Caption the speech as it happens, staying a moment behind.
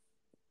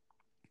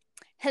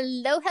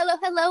Hello, hello,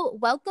 hello.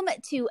 Welcome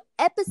to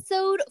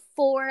episode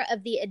 4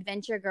 of the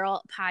Adventure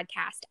Girl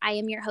podcast. I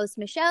am your host,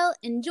 Michelle,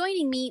 and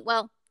joining me,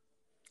 well,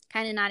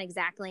 kind of not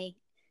exactly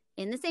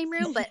in the same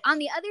room, but on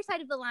the other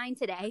side of the line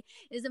today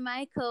is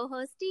my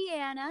co-host,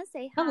 Deanna.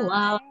 Say hi.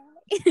 Hello.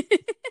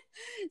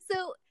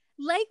 So,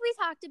 like we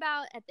talked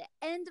about at the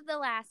end of the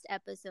last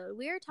episode,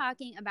 we are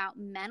talking about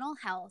mental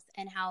health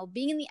and how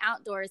being in the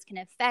outdoors can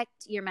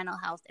affect your mental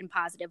health in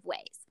positive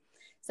ways.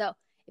 So,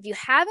 if you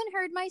haven't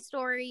heard my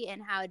story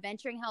and how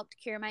adventuring helped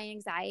cure my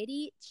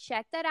anxiety,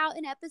 check that out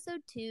in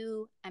episode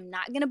 2. I'm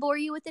not going to bore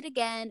you with it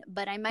again,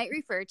 but I might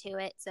refer to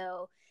it.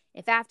 So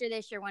if after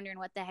this you're wondering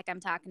what the heck I'm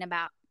talking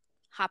about,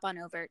 hop on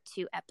over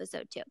to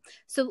episode 2.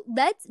 So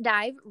let's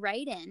dive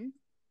right in.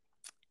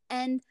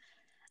 And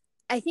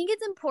I think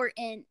it's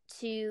important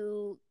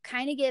to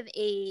kind of give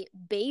a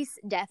base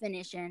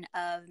definition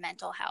of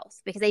mental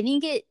health because I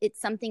think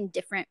it's something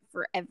different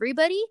for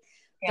everybody.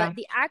 Yeah. But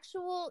the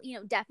actual,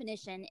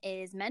 definition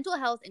is mental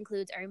health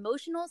includes our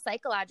emotional,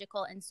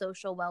 psychological, and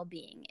social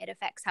well-being. It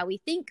affects how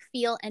we think,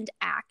 feel, and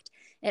act.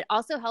 It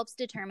also helps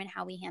determine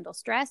how we handle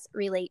stress,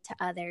 relate to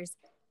others,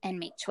 and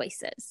make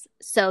choices.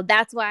 So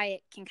that's why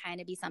it can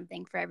kind of be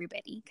something for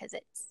everybody because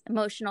it's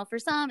emotional for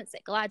some, it's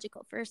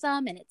psychological for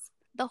some, and it's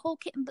the whole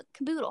kit and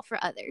caboodle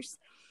for others.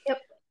 Yep.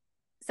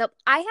 So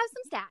I have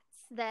some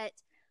stats that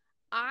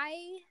I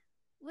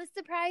was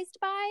surprised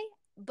by,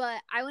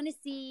 but I want to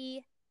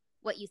see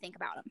what you think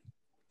about them.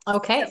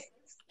 Okay. So,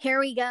 here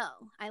we go.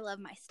 I love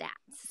my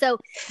stats. So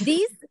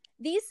these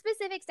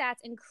specific stats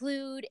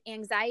include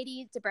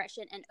anxiety,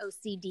 depression, and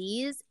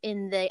OCDs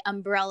in the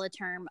umbrella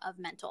term of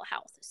mental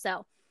health.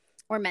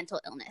 Or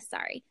mental illness,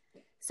 sorry.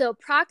 So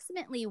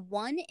approximately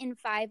 1 in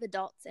 5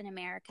 adults in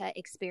America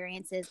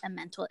experiences a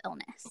mental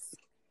illness.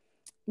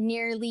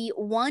 Nearly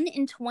 1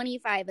 in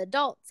 25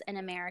 adults in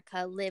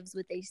America lives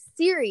with a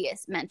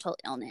serious mental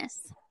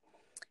illness.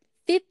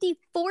 54%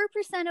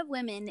 of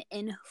women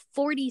and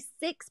 46%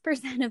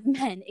 of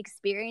men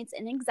experience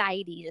an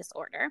anxiety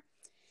disorder.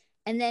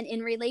 And then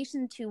in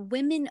relation to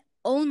women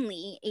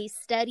only, a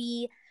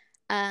study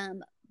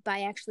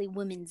by actually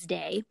Women's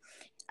Day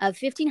of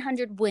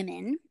 1,500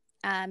 women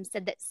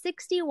said that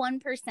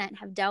 61%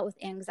 have dealt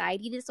with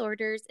anxiety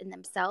disorders in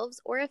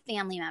themselves or a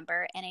family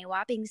member, and a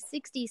whopping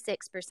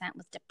 66%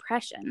 with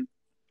depression.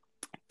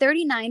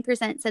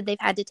 39% said they've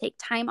had to take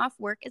time off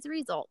work as a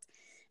result,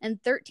 and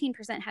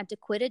 13% had to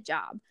quit a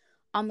job.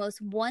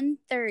 Almost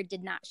 1/3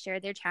 did not share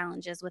their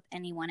challenges with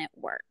anyone at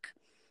work.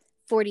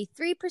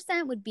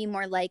 43% would be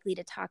more likely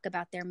to talk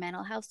about their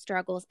mental health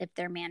struggles if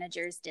their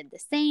managers did the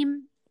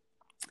same.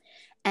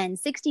 And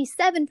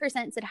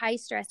 67% said high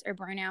stress or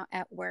burnout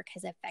at work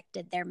has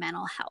affected their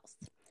mental health.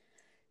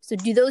 So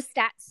do those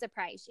stats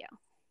surprise you?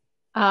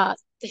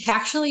 They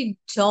actually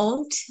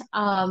don't.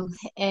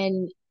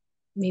 And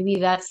maybe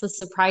that's the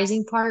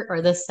surprising part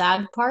or the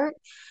sad part.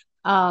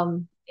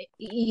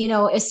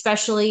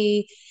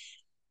 Especially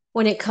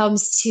when it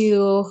comes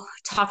to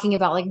talking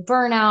about like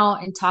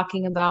burnout and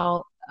talking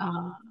about,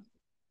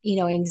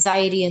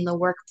 anxiety in the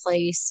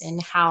workplace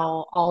and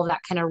how all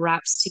that kind of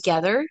wraps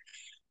together.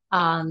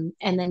 And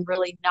then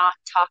really not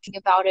talking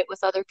about it with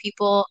other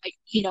people.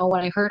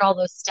 When I heard all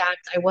those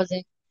stats, I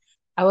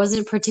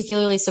wasn't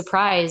particularly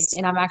surprised,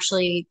 and I'm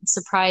actually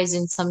surprised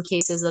in some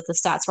cases that the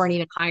stats weren't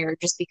even higher,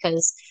 just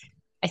because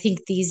I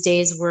think these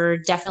days we're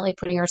definitely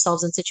putting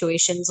ourselves in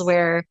situations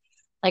where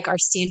like our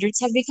standards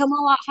have become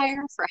a lot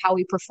higher for how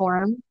we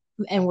perform,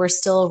 and we're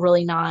still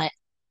really not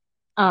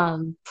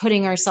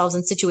putting ourselves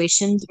in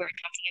situations where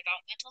talking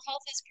about mental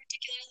health is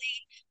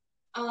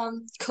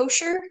particularly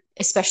kosher,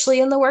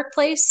 especially in the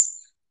workplace.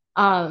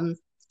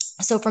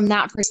 So from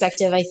that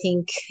perspective, I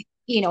think,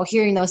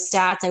 hearing those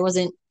stats, I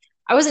wasn't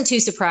too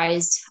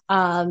surprised,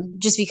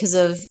 just because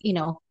of,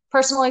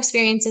 personal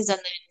experiences and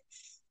then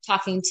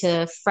talking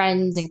to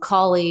friends and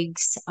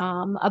colleagues,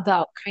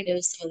 about kind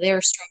of some of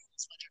their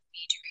struggles, whether it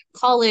be during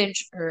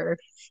college or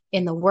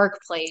in the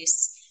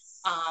workplace,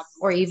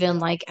 or even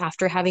like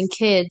after having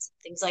kids,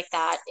 things like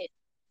that.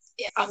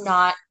 I'm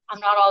not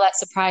all that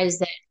surprised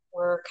that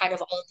we're kind of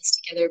all in this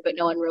together, but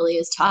no one really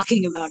is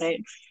talking about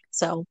it.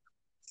 So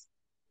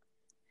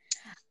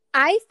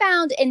I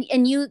found,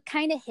 and you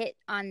kind of hit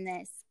on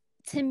this,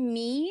 to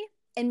me,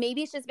 and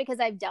maybe it's just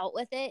because I've dealt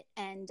with it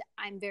and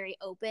I'm very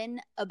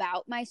open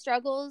about my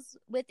struggles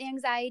with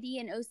anxiety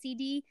and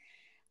OCD,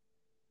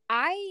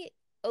 I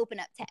open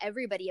up to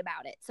everybody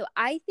about it. So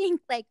I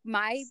think like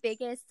my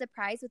biggest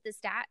surprise with the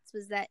stats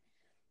was that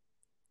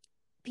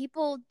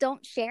people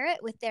don't share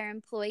it with their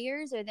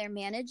employers or their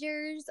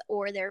managers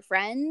or their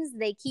friends.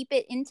 They keep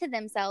it into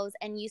themselves.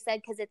 And you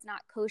said because it's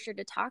not kosher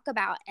to talk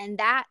about. And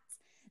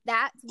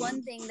that's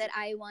one thing that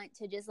I want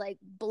to just like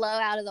blow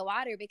out of the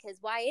water, because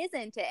why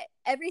isn't it?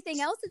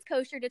 Everything else is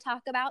kosher to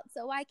talk about.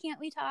 So why can't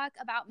we talk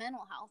about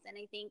mental health? And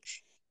I think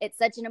it's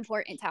such an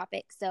important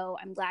topic. So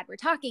I'm glad we're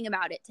talking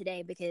about it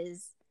today,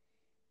 because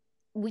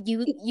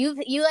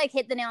you like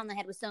hit the nail on the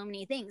head with so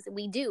many things.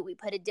 We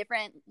put a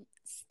different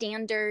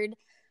standard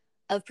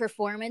of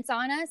performance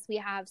on us. We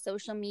have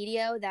social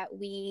media that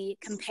we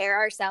compare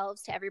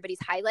ourselves to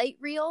everybody's highlight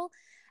reel,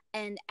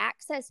 and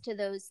access to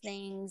those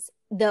things,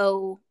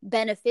 though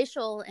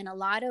beneficial in a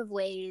lot of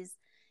ways,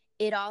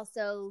 it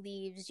also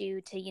leaves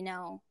you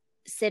to,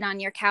 sit on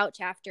your couch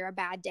after a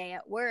bad day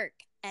at work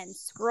and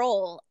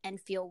scroll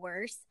and feel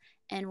worse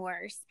and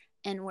worse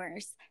and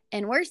worse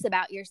and worse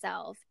about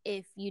yourself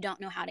if you don't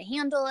know how to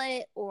handle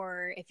it,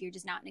 or if you're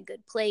just not in a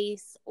good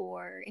place,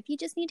 or if you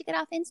just need to get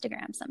off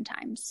Instagram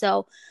sometimes.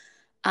 So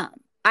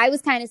I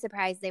was kind of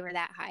surprised they were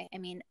that high. I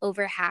mean,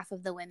 over half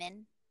of the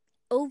women,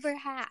 over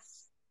half.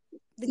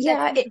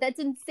 Yeah, That's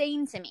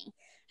insane to me.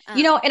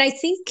 and I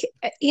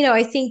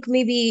think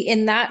maybe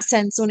in that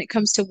sense, when it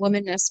comes to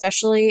women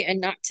especially, and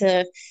not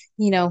to,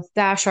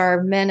 bash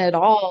our men at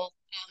all,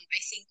 I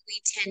think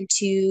we tend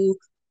to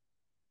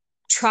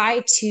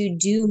try to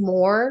do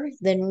more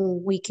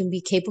than we can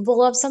be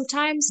capable of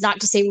sometimes.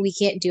 Not to say we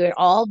can't do it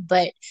all,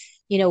 but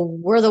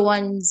we're the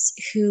ones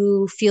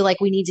who feel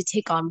like we need to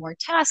take on more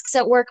tasks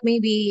at work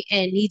maybe,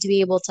 and need to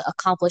be able to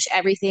accomplish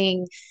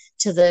everything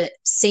to the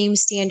same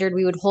standard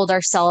we would hold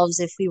ourselves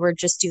if we were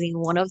just doing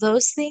one of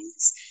those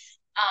things.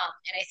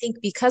 And I think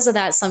because of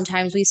that,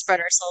 sometimes we spread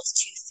ourselves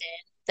too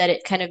thin, that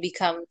it kind of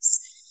becomes,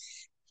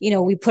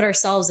 we put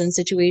ourselves in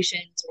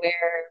situations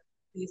where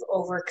we've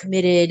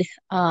overcommitted,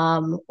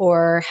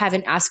 or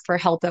haven't asked for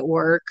help at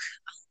work.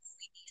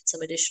 We need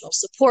some additional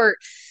support.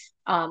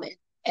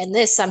 And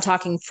this, I'm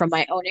talking from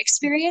my own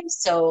experience.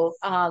 So,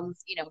 not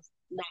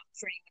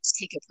for anyone to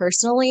take it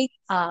personally.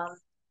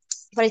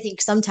 But I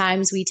think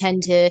sometimes we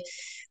tend to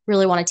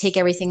really want to take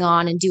everything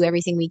on and do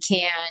everything we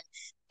can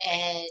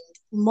and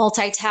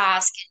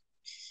multitask and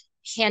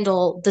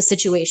handle the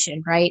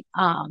situation, right?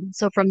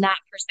 So from that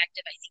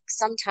perspective, I think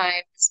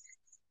sometimes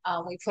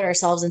we put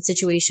ourselves in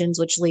situations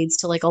which leads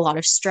to like a lot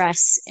of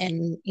stress.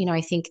 And,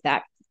 I think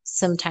that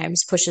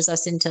sometimes pushes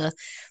us into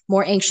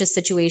more anxious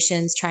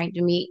situations, trying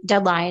to meet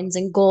deadlines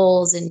and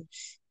goals and,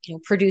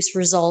 produce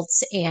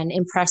results and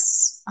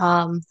impress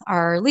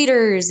our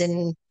leaders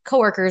and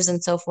coworkers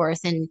and so forth.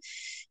 And,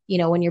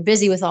 when you're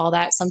busy with all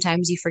that,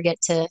 sometimes you forget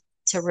to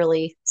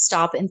really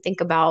stop and think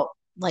about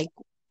like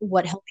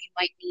what help you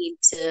might need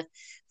to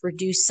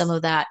reduce some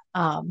of that,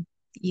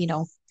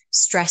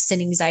 stress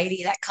and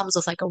anxiety that comes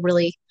with like a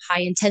really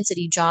high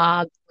intensity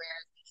job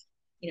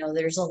where,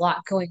 there's a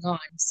lot going on.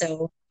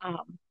 So,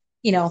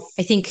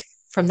 I think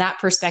from that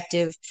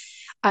perspective,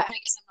 I guess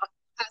I'm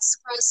not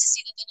surprised to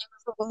see that the number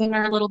for women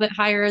are a little bit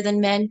higher than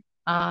men.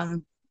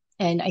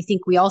 And I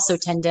think we also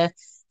tend to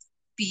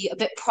be a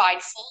bit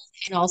prideful,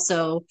 and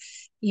also,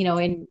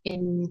 in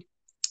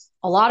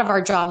a lot of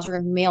our jobs are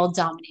in male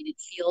dominated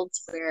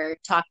fields where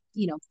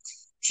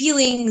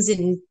feelings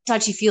and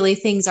touchy feely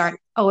things aren't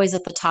always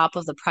at the top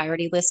of the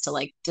priority list to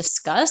like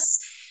discuss.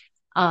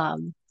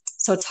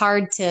 So it's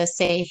hard to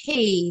say,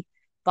 hey,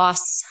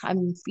 boss,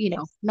 I'm,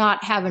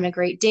 not having a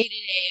great day today.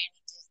 I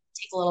need to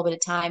take a little bit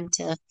of time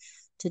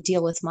to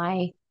deal with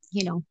my,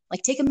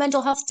 like take a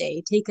mental health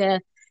day, take a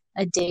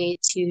day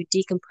to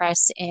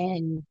decompress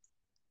and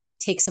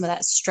take some of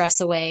that stress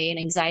away and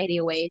anxiety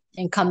away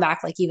and come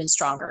back like even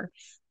stronger.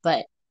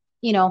 But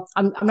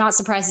I'm not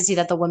surprised to see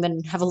that the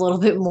women have a little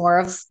bit more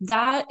of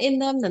that in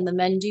them than the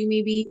men do,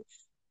 maybe.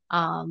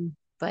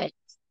 But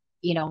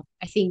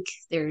I think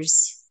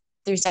there's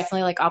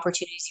definitely like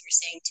opportunities you're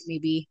saying to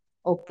maybe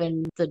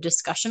open the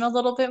discussion a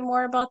little bit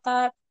more about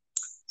that.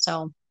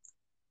 So,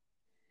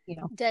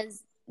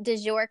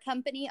 Does your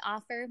company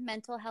offer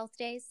mental health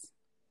days?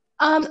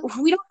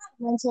 We don't have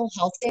mental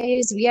health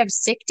days. We have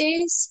sick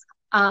days.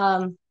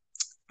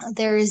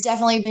 There's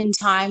definitely been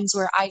times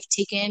where I've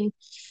taken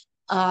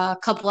a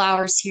couple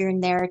hours here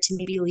and there to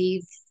maybe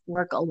leave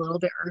work a little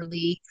bit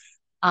early,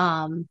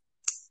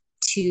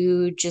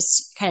 to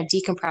just kind of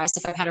decompress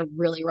if I've had a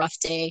really rough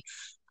day.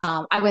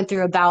 I went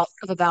through about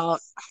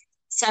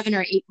 7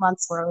 or 8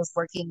 months where I was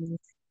working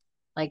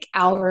like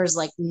hours,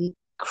 like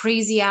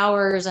crazy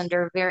hours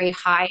under very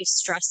high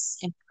stress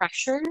and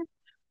pressure.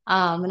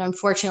 And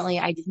unfortunately,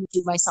 I didn't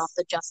do myself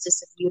the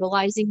justice of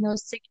utilizing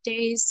those sick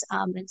days,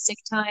 and sick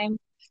time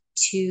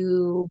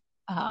to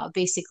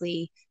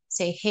basically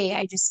say, hey,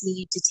 I just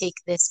need to take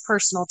this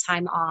personal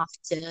time off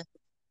to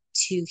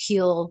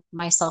heal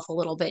myself a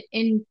little bit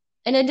in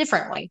a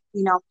different way,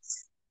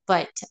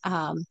 But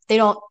they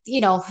don't,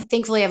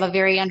 thankfully I have a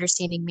very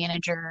understanding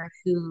manager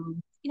who,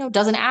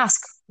 doesn't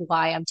ask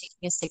why I'm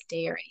taking a sick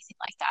day or anything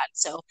like that.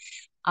 So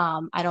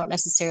I don't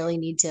necessarily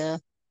need to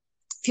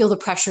feel the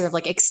pressure of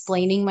like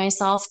explaining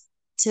myself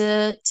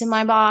to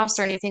my boss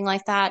or anything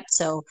like that.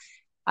 So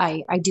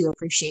I do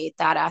appreciate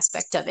that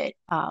aspect of it.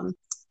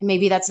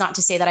 Maybe that's not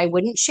to say that I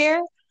wouldn't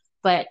share,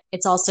 but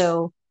it's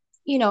also,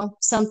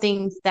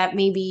 something that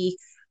maybe,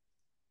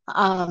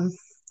 I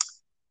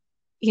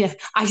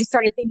just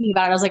started thinking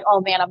about it. I was like,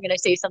 oh man, I'm going to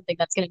say something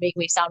that's going to make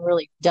me sound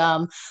really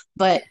dumb.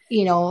 But,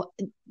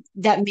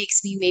 that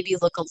makes me maybe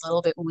look a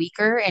little bit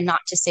weaker. And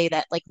not to say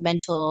that like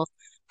mental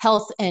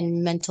health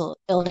and mental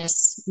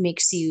illness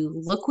makes you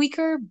look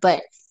weaker.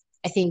 But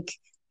I think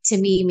to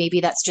me, maybe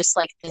that's just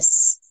like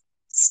this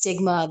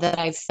stigma that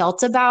I've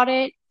felt about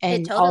it.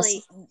 It And also,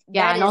 totally,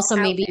 yeah, that and is also out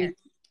there.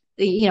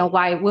 maybe,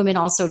 why women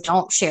also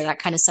don't share that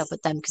kind of stuff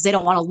with them because they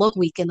don't want to look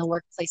weak in the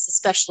workplace,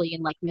 especially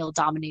in like male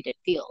dominated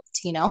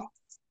fields.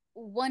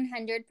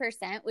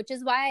 100%, which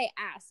is why I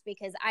asked,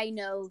 because I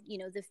know,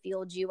 the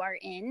field you are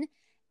in.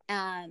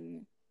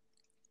 Um,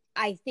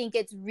 I think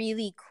it's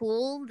really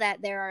cool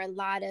that there are a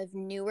lot of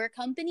newer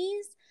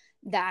companies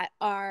that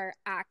are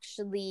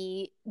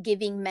actually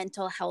giving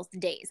mental health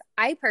days.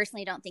 I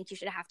personally don't think you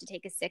should have to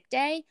take a sick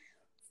day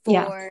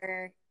Yeah.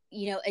 for,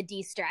 a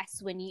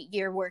de-stress when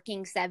you're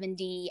working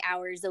 70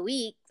 hours a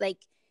week. Like,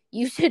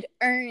 you should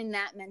earn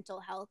that mental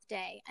health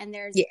day. And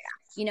there's,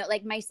 Yeah.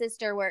 like my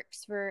sister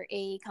works for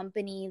a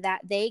company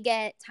that they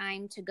get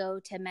time to go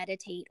to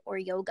meditate or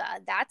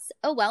yoga. That's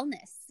a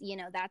wellness,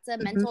 that's a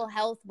Hmm. mental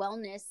health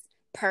wellness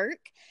perk.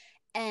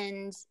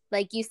 And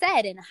like you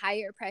said, in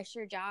higher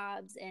pressure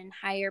jobs and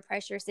higher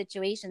pressure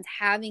situations,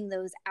 having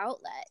those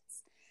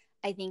outlets,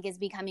 I think, is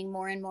becoming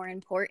more and more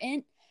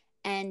important.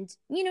 And,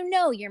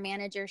 no, your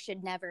manager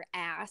should never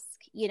ask,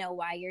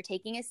 why you're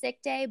taking a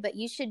sick day, but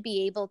you should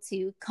be able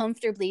to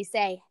comfortably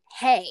say,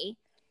 hey,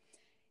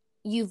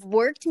 you've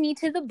worked me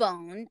to the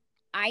bone.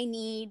 I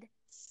need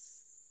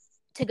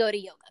to go to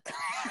yoga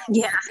class.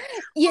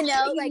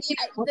 Yeah. Like,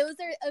 those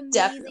are amazing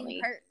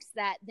Definitely. perks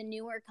that the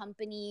newer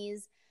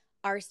companies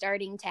are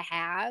starting to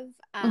have.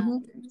 Hmm.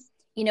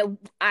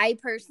 I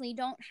personally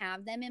don't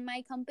have them in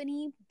my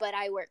company, but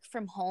I work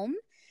from home.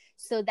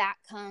 So that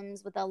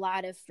comes with a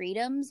lot of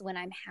freedoms. When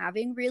I'm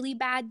having really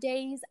bad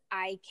days,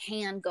 I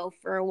can go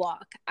for a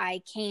walk.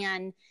 I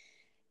can,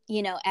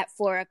 at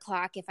 4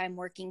 o'clock, if I'm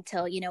working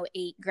till,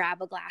 8,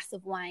 grab a glass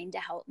of wine to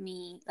help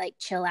me like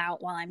chill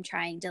out while I'm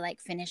trying to like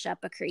finish up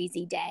a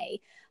crazy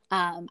day.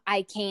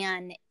 I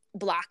can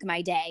block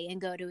my day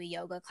and go to a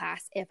yoga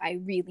class if I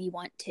really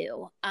want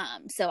to.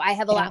 So I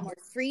have a Yeah. lot more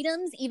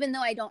freedoms, even though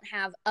I don't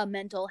have a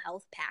mental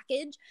health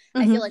package.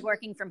 I feel Hmm. like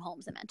working from home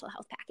is a mental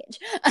health package.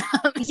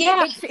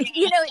 Yeah.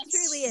 It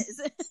truly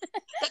is.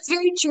 That's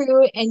very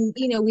true. And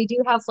we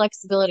do have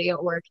flexibility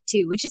at work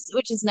too,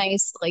 which is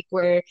nice. Like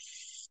where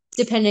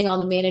depending on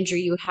the manager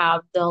you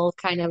have, they'll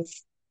kind of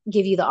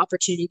give you the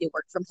opportunity to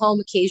work from home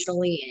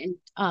occasionally.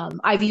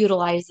 And I've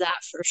utilized that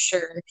for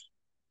sure.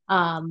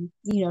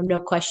 No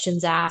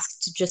questions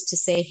asked, just to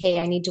say, hey,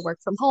 I need to work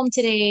from home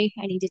today.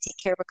 I need to take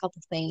care of a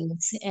couple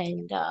things.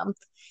 And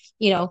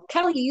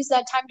kind of use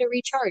that time to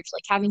recharge,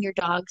 like having your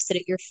dog sit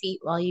at your feet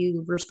while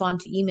you respond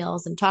to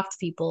emails and talk to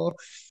people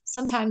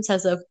sometimes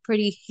has a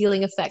pretty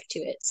healing effect to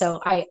it. So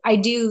I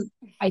do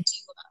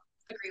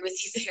agree with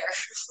you there.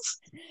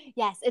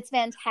 Yes, it's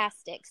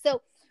fantastic.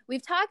 So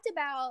we've talked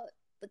about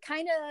the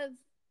kind of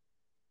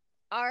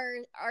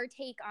our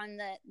take on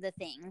the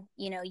thing.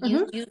 You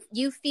Hmm.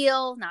 you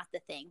feel, not the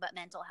thing, but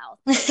mental health.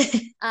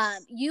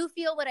 You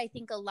feel what I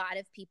think a lot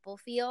of people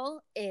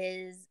feel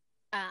is,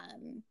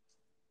 um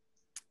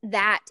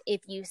that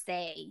if you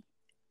say,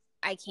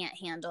 I can't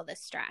handle the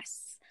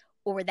stress,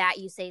 or that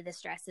you say the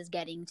stress is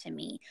getting to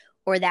me,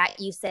 or that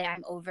you say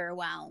I'm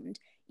overwhelmed,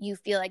 you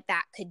feel like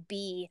that could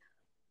be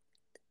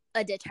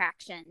a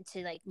detraction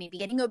to like maybe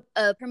getting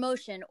a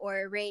promotion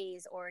or a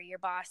raise, or your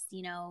boss,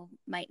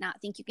 might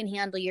not think you can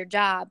handle your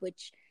job,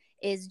 which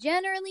is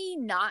generally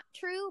not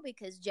true,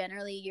 because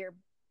generally your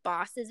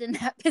boss is in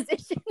that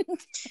position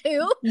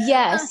too.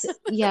 Yes,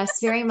 yes,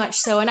 very much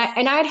so. And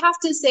I'd have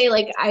to say,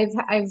 like,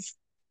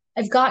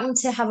 I've gotten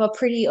to have a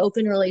pretty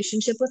open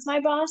relationship with my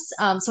boss.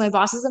 So my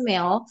boss is a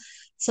male,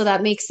 so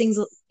that makes things,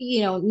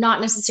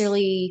 not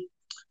necessarily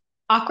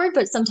awkward,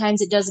 but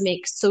sometimes it does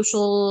make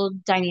social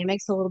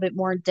dynamics a little bit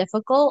more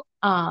difficult.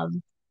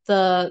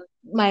 The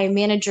My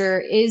manager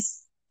is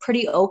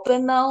pretty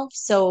open though,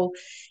 so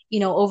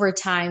over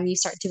time you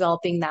start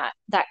developing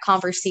that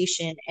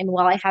conversation. And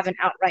while I haven't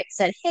outright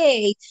said,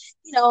 hey,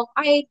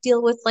 I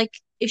deal with like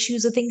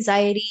issues with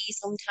anxiety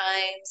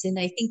sometimes, and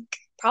I think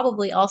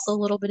probably also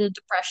a little bit of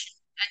depression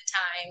at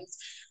times.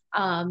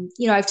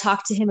 I've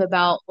talked to him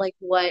about like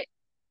what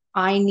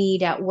I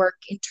need at work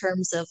in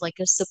terms of like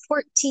a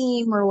support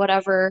team or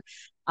whatever,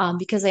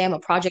 because I am a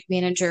project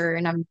manager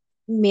and I'm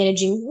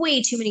managing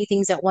way too many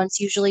things at once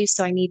usually.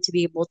 So I need to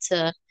be able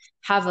to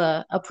have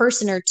a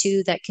person or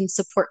two that can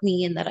support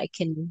me and that I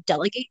can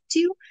delegate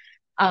to.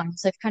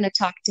 So I've kind of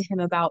talked to him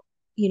about,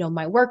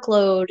 my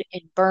workload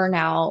and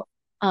burnout,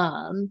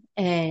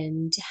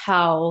 and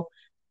how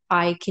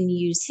I can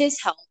use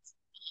his help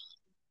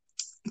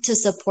to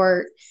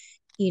support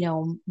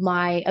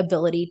my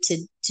ability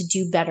to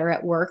do better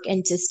at work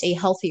and to stay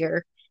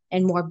healthier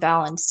and more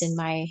balanced in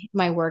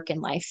my work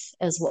and life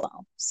as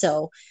well.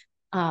 So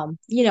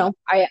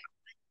I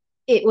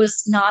it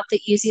was not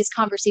the easiest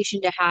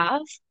conversation to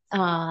have.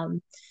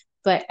 Um,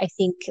 but I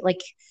think like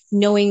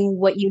knowing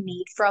what you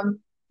need from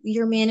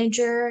your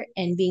manager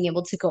and being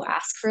able to go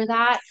ask for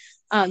that.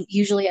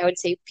 Usually, I would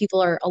say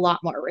people are a lot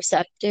more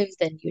receptive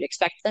than you'd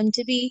expect them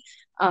to be.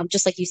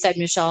 Just like you said,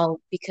 Michelle,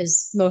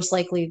 because most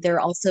likely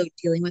they're also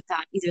dealing with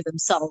that either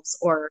themselves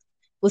or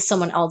with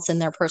someone else in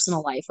their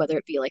personal life, whether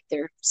it be like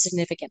their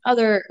significant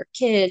other or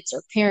kids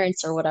or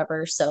parents or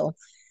whatever. So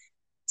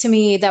to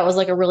me, that was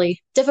like a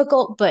really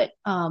difficult, but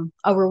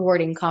a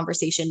rewarding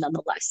conversation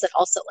nonetheless that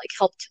also like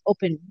helped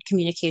open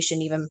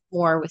communication even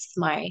more with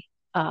my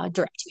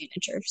direct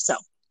manager. So,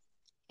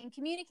 And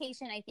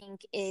communication, I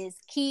think, is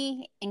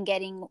key in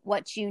getting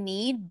what you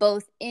need,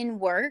 both in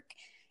work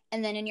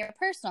and then in your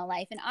personal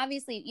life. And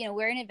obviously,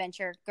 we're an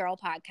adventure girl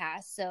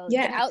podcast, so the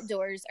yeah,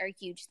 outdoors are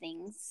huge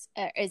things,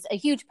 is a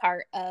huge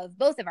part of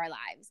both of our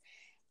lives.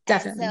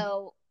 And definitely.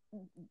 so,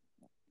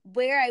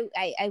 where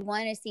I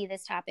want to see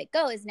this topic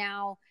go is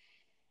now,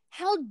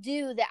 how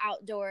do the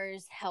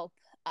outdoors help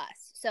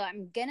us? So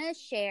I'm gonna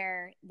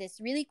share this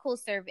really cool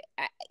survey.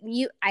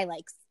 I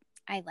like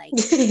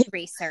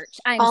research.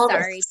 I'm All the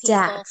sorry,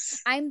 people. stats.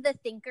 I'm the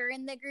thinker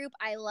in the group.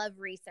 I love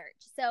research.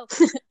 So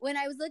when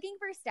I was looking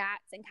for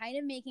stats and kind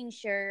of making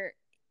sure,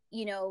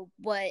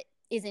 what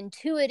is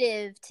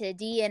intuitive to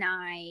D and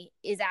I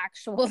is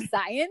actual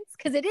science,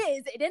 because it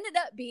ended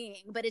up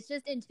being, but it's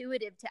just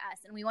intuitive to us.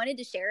 And we wanted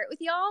to share it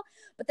with y'all.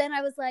 But then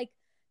I was like,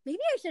 maybe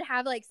I should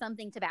have like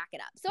something to back it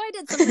up. So I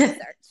did some research,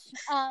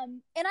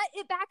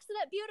 it backs it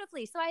up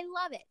beautifully. So I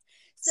love it.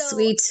 So,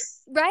 Sweet.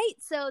 right.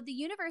 So the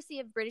University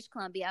of British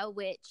Columbia,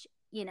 which,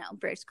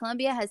 British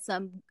Columbia has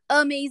some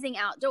amazing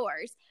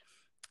outdoors,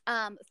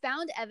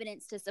 found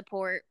evidence to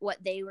support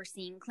what they were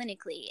seeing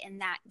clinically, and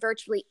that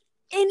virtually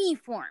any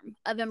form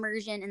of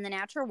immersion in the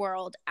natural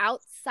world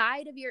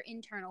outside of your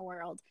internal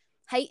world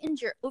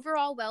heightens your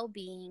overall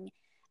well-being,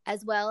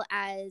 as well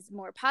as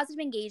more positive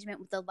engagement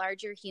with the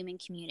larger human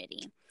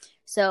community.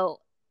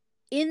 So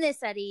in this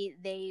study,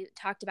 they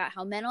talked about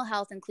how mental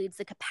health includes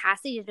the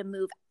capacity to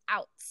move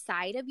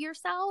outside of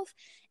yourself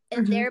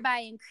and Mm-hmm. thereby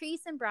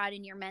increase and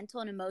broaden your mental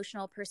and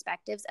emotional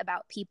perspectives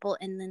about people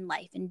and then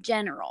life in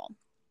general.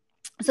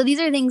 So these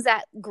are things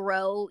that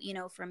grow,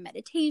 from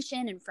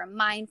meditation and from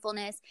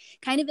mindfulness,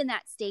 kind of in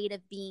that state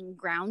of being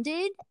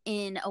grounded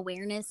in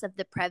awareness of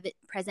the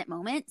present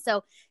moment. So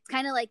it's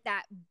kind of like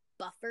that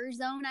buffer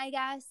zone, I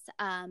guess,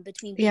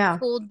 between being Yeah.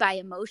 pulled by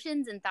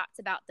emotions and thoughts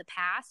about the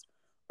past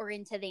or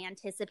into the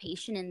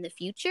anticipation in the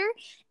future.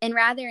 And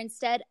rather,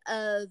 instead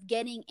of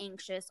getting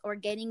anxious or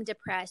getting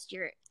depressed,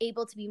 you're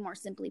able to be more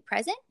simply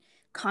present,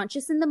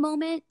 conscious in the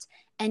moment,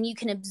 and you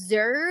can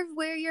observe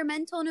where your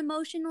mental and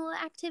emotional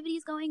activity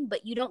is going,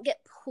 but you don't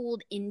get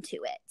pulled into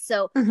it.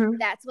 So Mm-hmm.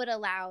 that's what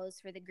allows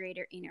for the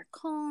greater inner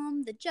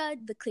calm,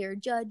 the clear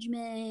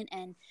judgment,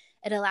 and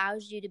it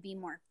allows you to be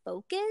more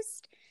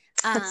focused.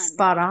 That's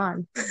spot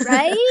on.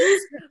 Right,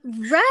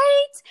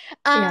 right.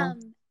 Yeah.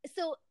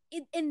 So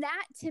and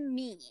that to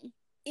me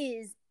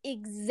is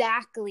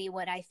exactly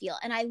what I feel,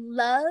 and I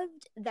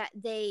loved that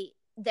this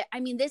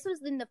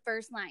was in the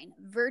first line,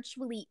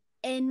 virtually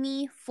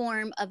any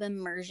form of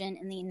immersion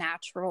in the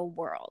natural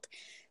world.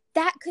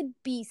 That could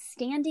be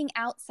standing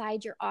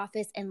outside your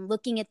office and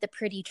looking at the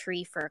pretty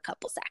tree for a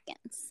couple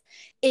seconds.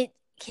 It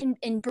can,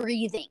 and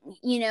breathing,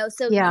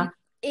 so Yeah.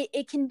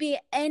 it can be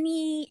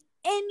any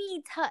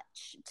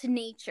touch to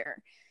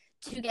nature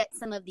to get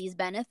some of these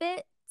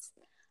benefits,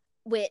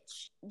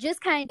 which just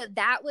kind of,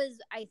 that was,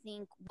 I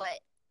think, what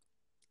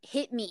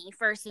hit me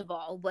first of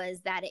all,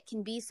 was that it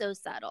can be so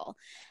subtle.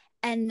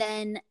 And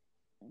then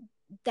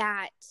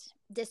that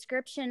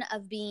description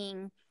of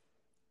being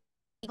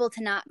able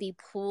to not be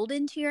pulled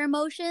into your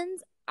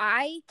emotions,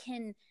 I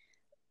can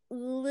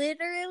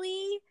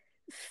literally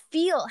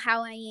feel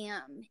how I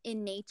am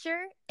in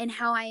nature and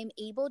how I am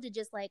able to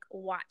just like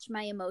watch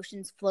my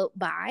emotions float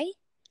by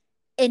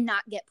and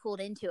not get pulled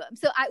into them.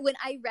 So when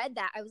I read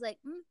that, I was like,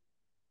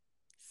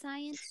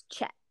 science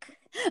check.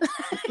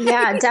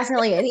 Yeah,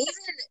 definitely. And even,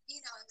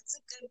 it's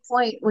a good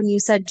point when you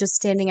said just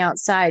standing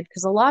outside,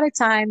 because a lot of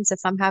times if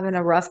I'm having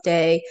a rough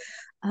day,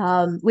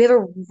 we have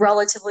a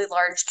relatively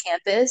large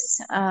campus.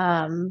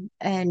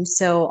 And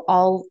so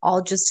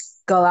I'll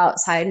just go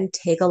outside and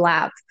take a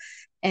lap.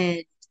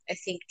 And I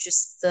think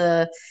just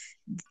the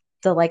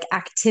like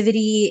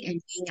activity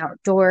and being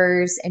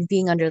outdoors and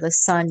being under the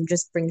sun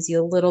just brings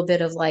you a little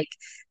bit of like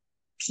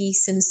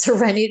peace and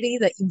serenity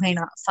that you may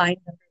not find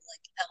under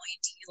like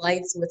LED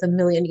lights with a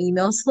million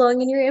emails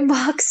flowing in your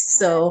inbox. Yes,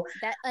 So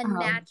that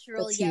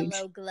unnatural that's huge.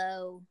 yellow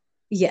glow.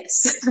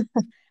 Yes.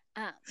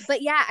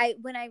 But yeah,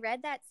 when I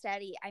read that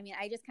study,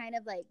 I just kind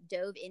of like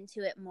dove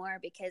into it more,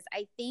 because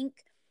I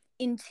think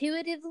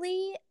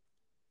intuitively,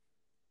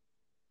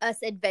 us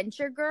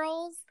adventure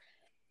girls,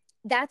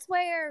 that's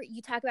where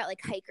you talk about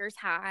like hiker's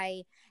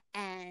high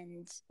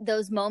and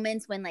those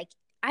moments when like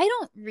I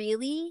don't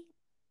really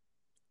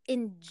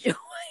enjoy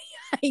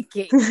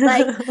hiking.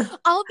 Like,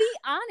 I'll be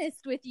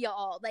honest with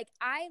y'all. Like,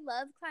 I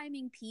love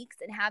climbing peaks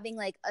and having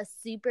like a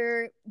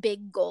super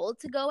big goal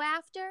to go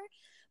after.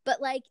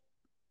 But like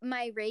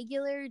my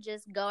regular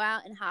just go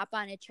out and hop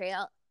on a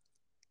trail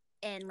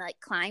and like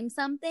climb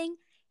something,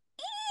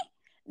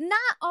 not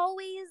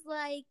always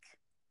like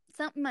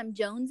something I'm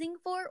jonesing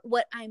for.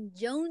 What I'm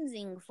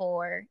jonesing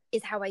for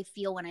is how I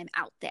feel when I'm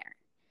out there.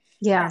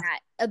 Yeah. That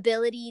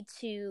ability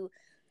to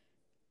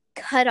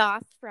cut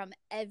off from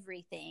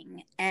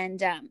everything.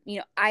 And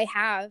I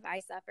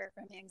suffer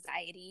from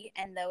anxiety,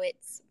 and though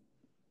it's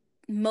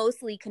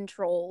mostly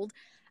controlled,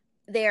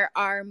 there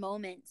are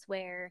moments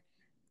where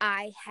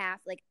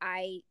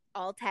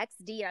I'll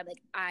text D. I'm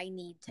like, I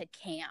need to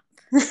camp.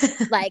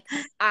 Like,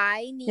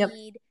 I Yep.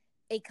 need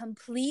a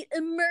complete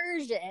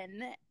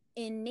immersion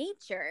in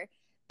nature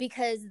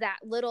because that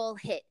little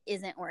hit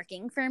isn't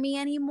working for me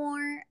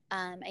anymore.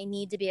 I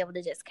need to be able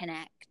to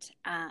disconnect.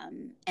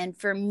 And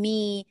for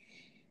me,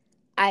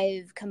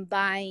 I've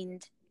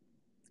combined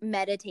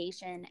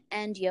meditation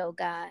and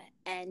yoga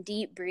and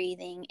deep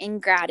breathing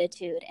and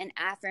gratitude and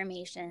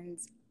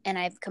affirmations. And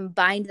I've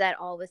combined that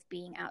all with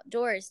being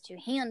outdoors to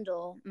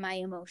handle my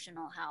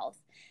emotional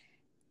health.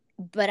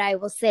 But I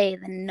will say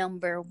the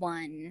number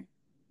one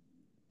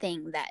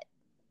thing that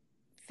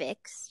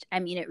fixed, I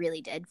mean, it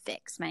really did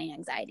fix my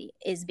anxiety,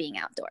 is being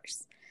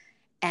outdoors.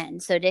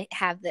 And so to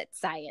have that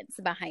science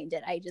behind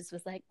it, I just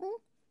was like,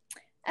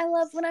 I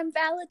love when I'm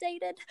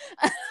validated.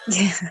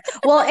 Yeah.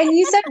 Well, and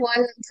you said one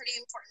pretty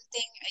important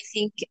thing, I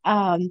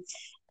think,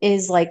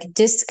 is like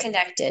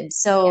disconnected. Yeah,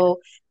 So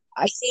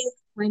I think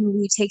when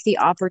we take the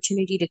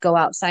opportunity to go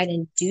outside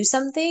and do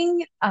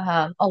something,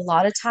 a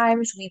lot of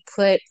times we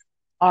put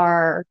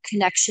our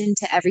connection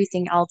to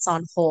everything else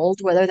on hold,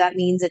 whether that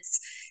means it's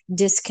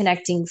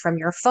disconnecting from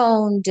your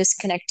phone,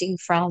 disconnecting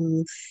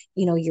from,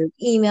 your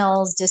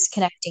emails,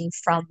 disconnecting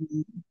from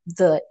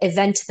the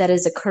event that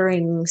is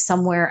occurring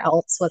somewhere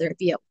else, whether it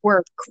be at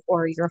work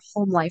or your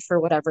home life or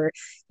whatever.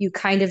 You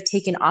kind of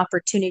take an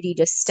opportunity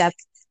to step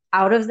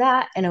out of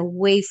that and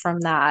away from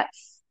that.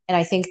 And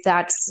I think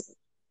that's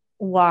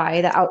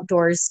why the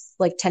outdoors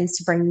like tends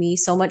to bring me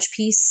so much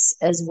peace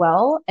as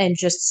well, and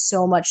just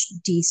so much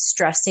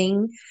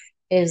de-stressing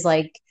is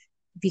like,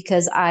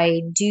 because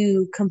I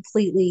do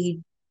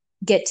completely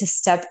get to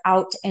step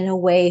out and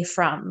away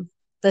from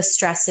the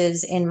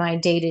stresses in my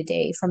day to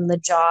day, from the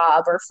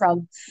job or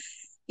from,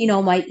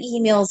 my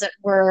emails at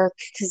work,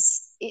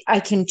 because I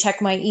can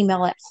check my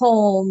email at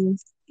home,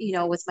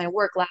 with my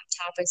work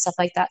laptop and stuff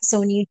like that. So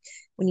when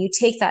you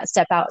take that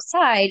step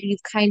outside,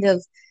 you've kind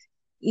of,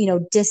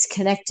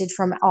 disconnected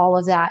from all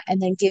of that,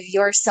 and then give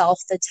yourself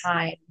the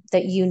time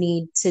that you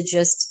need to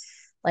just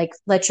like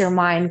let your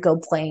mind go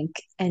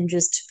blank and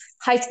just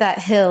hike that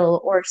hill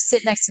or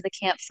sit next to the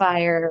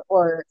campfire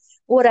or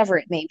whatever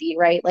it may be,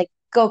 right? Like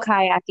go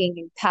kayaking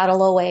and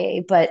paddle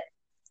away, but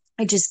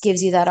it just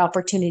gives you that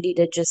opportunity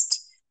to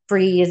just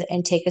breathe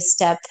and take a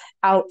step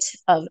out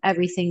of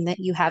everything that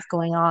you have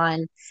going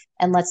on,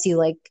 and lets you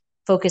like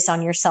focus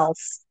on yourself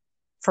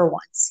for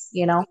once.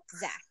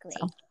 exactly.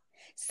 So,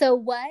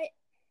 So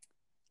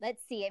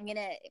let's see, I'm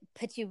gonna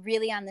put you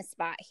really on the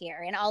spot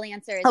here, and I'll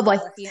answer oh as boy.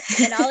 well if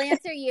you and I'll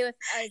answer you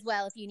as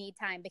well if you need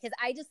time, because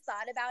I just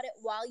thought about it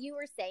while you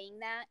were saying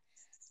that.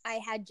 I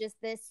had just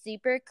this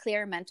super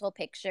clear mental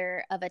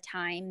picture of a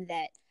time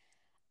that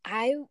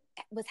I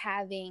was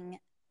having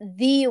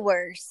the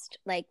worst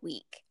like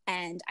week,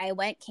 and I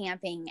went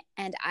camping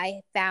and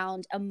I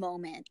found a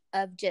moment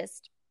of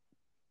just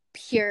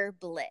pure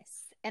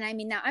bliss. And I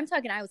mean, now I'm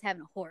talking, I was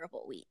having a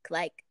horrible week,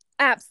 like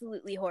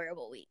absolutely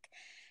horrible week.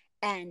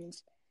 And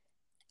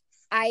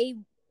I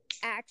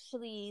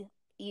actually,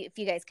 if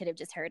you guys could have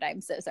just heard, I'm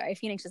so sorry.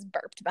 Phoenix just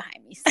burped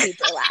behind me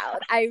super loud.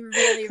 I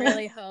really,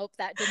 really hope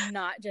that did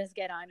not just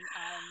get on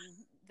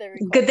the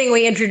Good thing recording.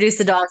 we introduced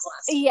the dogs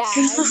Yeah,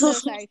 I'm so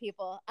last. sorry,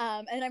 people.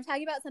 And I'm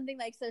talking about something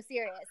like so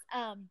serious.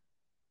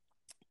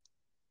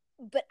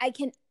 But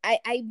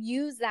I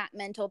use that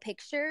mental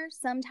picture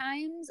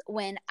sometimes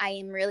when I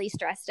am really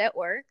stressed at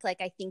work. Like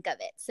I think of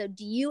it. So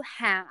do you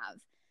have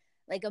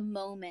like a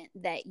moment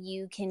that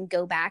you can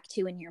go back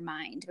to in your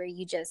mind where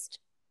you just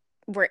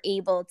were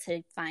able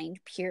to find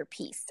pure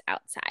peace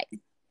outside?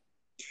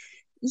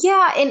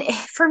 Yeah, and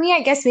for me,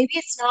 I guess maybe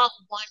it's not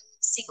one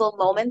single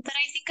moment that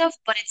I think of,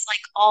 but it's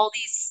like all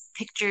these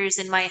pictures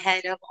in my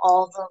head of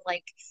all the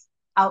like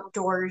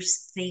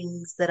outdoors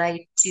things that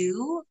I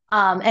do.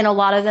 And a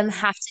lot of them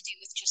have to do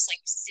with just like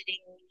sitting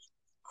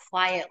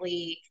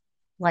quietly,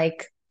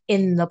 like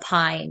in the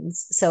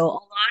pines. So a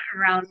lot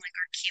around like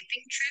our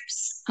camping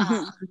trips.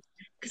 Mm-hmm.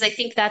 Because I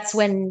think that's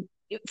when,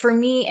 for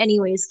me,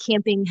 anyways,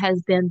 camping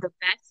has been the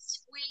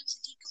best way to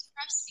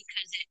decompress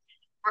because it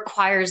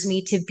requires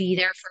me to be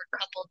there for a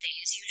couple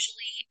days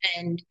usually,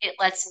 and it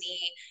lets me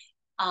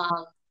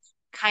um,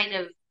 kind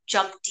of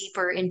jump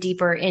deeper and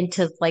deeper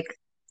into like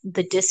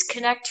the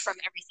disconnect from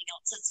everything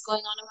else that's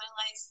going on in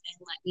my life,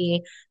 and let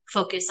me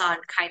focus on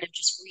kind of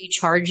just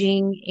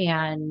recharging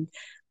and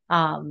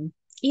um,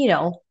 you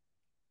know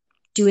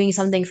doing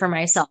something for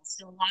myself.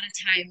 So a lot of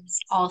times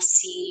I'll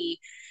see,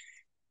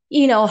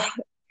 you know,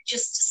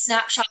 just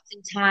snapshots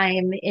in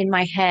time in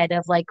my head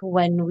of like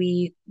when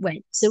we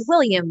went to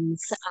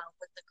Williams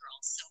with the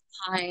girls. So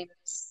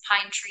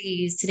pine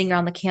trees, sitting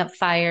around the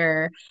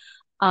campfire,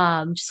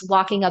 just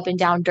walking up and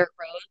down dirt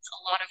roads.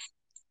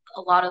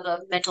 A lot of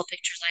the mental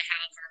pictures I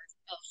have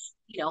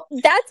are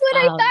of, That's what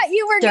I thought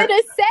you were dirt.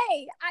 gonna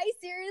say. I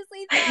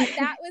seriously thought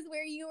that was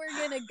where you were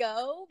gonna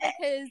go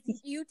because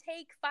you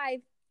take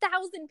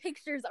 5,000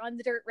 pictures on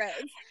the dirt roads,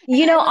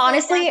 and I was like,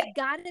 Honestly, that's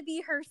gotta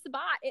be her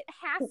spot. It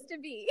has to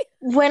be.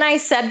 when I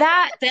said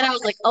that, then I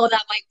was like, oh,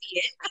 that might be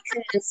it.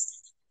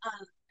 Because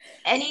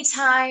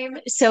anytime,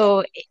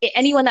 so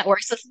anyone that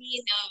works with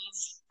me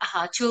knows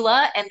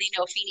Tula, and they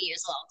know Feeny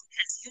as well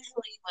because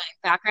usually my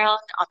background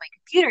on my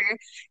computer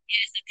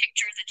is a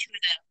picture of the two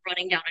of them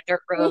running down a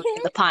dirt road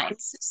in Mhm. the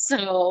pines.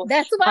 So,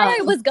 That's why I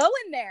um, was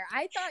going there.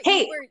 I thought you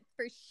hey, were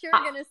for sure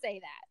I, going to say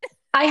that.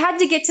 I had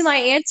to get to my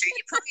answer.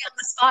 You put me on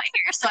the spot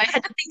here, so I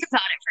had to think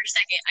about it for a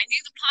second. I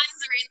knew the pines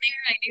were in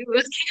there. I knew it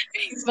was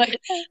camping, but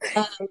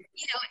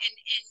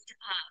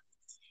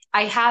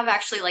I have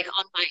actually like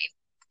on my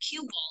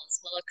cue ball as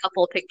well a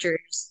couple of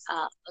pictures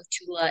of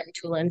Tula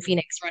and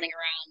Phoenix running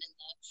around in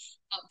the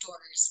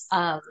outdoors.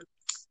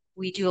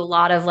 We do a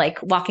lot of like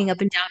walking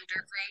up and down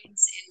dirt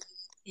roads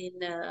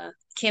in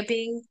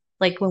camping,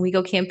 like when we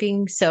go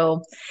camping. So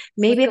With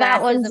maybe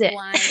that glasses one's of it.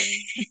 wine.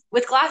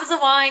 With glasses of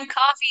wine,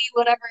 coffee,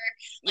 whatever,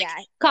 like Yeah.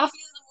 coffee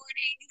in the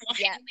morning, wine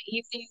Yeah. in the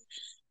evening.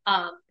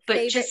 But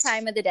Favorite just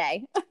time of the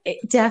day.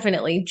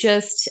 definitely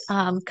just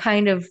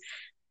kind of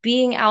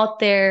being out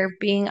there,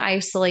 being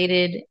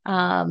isolated,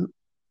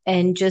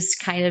 and just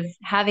kind of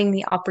having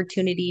the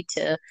opportunity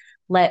to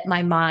let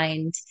my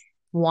mind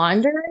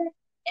wander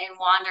and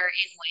wander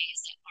in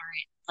ways that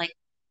aren't like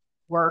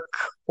work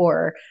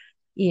or,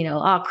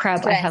 oh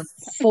crap, I have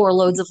Stress. 4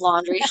 loads of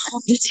laundry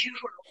home to do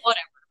or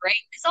whatever, right?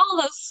 Because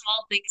all those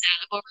small things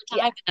add up over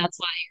Yeah. time. And that's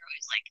why you're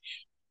always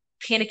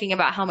like panicking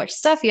about how much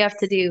stuff you have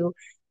to do.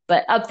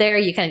 But up there,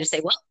 you kind of just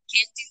say, well,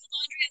 can't do the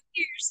laundry up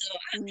here, so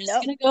I'm just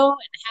Nope. gonna go and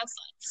have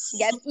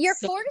Yeah, fun. you're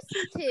So, forced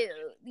to.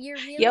 You're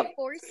really yep,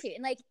 forced to.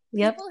 And like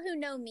yep, people who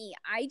know me,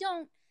 I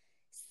don't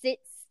sit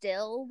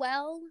still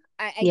well.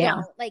 I yeah,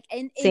 don't. Like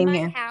in same my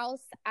here.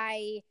 house,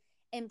 I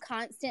am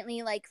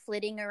constantly like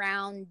flitting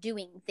around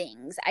doing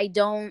things. I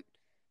don't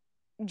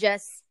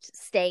just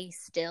stay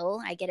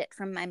still. I get it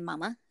from my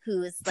mama,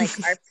 who is like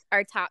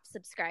our top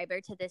subscriber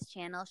to this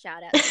channel.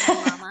 Shout out to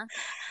my mama.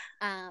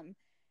 Um,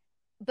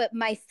 but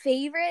my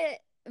favorite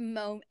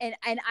moment,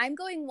 and I'm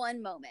going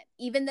one moment,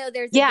 even though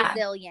there's a Yeah,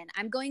 gazillion.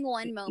 I'm going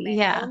one moment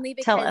yeah. only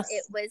Tell because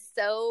it us. was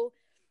so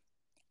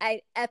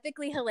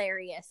epically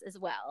hilarious as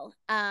well.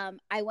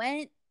 I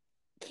went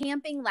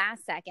camping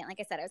last second. Like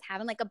I said, I was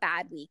having like a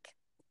bad week.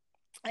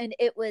 And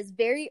it was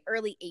very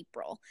early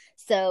April.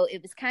 So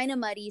it was kind of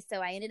muddy.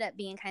 So I ended up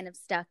being kind of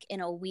stuck in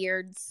a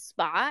weird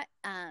spot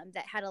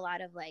that had a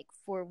lot of like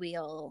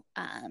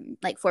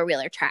like four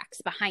wheeler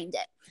tracks behind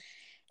it.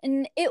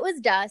 And it was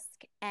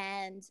dusk.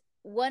 And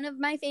one of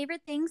my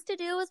favorite things to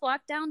do was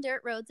walk down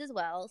dirt roads as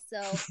well.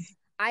 So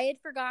I had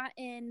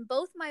forgotten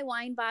both my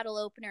wine bottle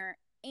opener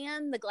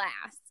and the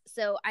glass.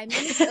 So I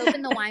managed to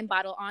open the wine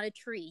bottle on a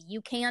tree.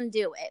 You can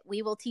do it.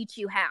 We will teach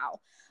you how.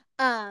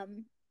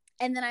 Um,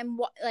 and then I'm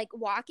like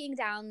walking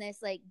down this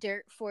like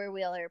dirt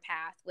four-wheeler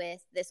path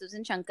with, this was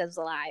in Chunka's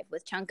Alive,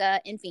 with Chunka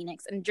and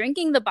Phoenix, and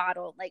drinking the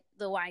bottle, like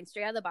the wine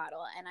straight out of the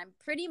bottle, and I'm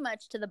pretty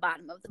much to the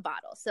bottom of the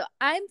bottle, so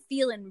I'm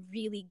feeling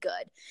really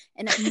good.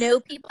 And no,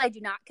 people, I do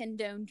not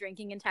condone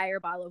drinking entire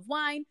bottle of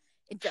wine.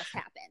 It just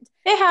happened.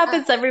 It uh,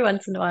 happens every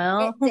once in a it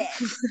while. did.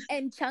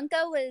 And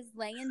Chunka was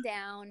laying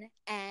down,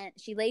 and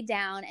she laid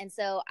down, and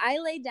so I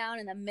laid down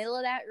in the middle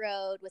of that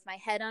road with my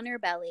head on her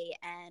belly,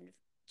 and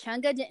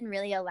Chunga didn't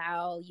really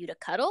allow you to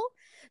cuddle.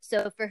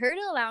 So for her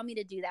to allow me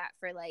to do that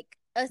for like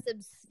a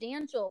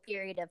substantial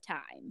period of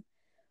time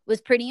was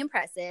pretty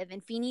impressive.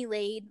 And Feeny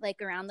laid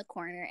like around the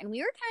corner, and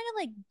we were kind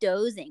of like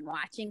dozing,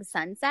 watching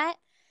sunset.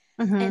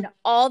 Hmm. And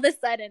all of a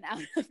sudden,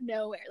 out of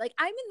nowhere, like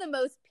I'm in the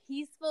most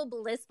peaceful,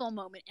 blissful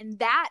moment. And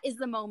that is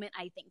the moment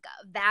I think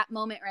of, that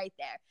moment right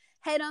there.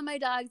 Head on my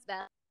dog's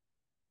belly,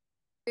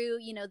 through,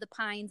 the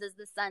pines as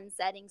the sun's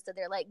setting, so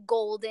they're like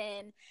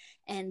golden,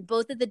 and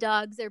both of the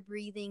dogs are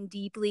breathing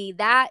deeply.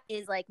 That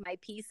is like my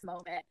peace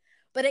moment,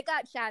 but it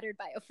got shattered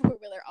by a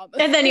four-wheeler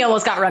almost And then you hitting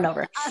almost got it. run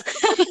over.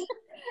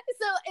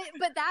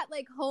 But that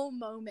like home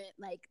moment,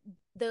 like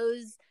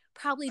those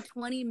probably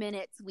 20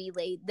 minutes we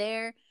laid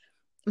there,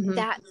 Hmm.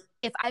 that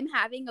if I'm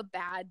having a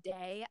bad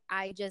day,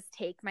 I just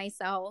take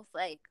myself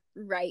like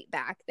right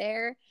back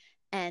there.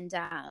 And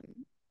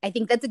I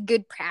think that's a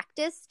good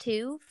practice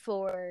too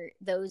for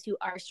those who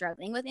are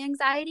struggling with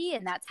anxiety.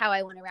 And that's how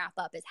I want to wrap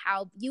up, is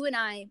how you and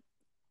I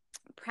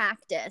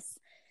practice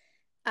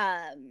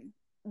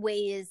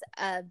ways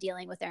of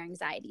dealing with our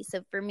anxiety.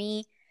 So for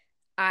me,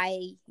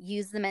 I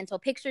use the mental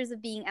pictures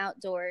of being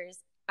outdoors.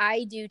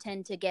 I do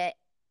tend to get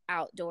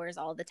outdoors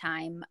all the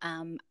time.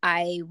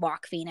 I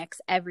walk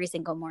Phoenix every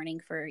single morning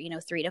for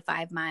 3 to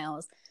 5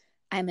 miles.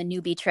 I'm a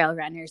newbie trail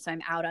runner, so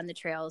I'm out on the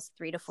trails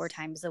 3 to 4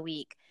 times a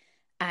week.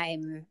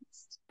 I'm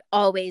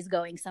always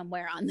going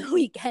somewhere on the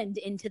weekend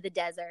into the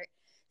desert,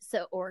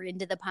 or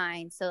into the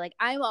pines. So like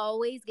I'm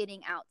always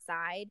getting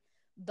outside.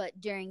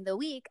 But during the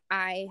week,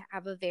 I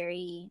have a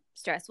very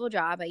stressful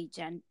job. I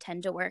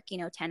tend to work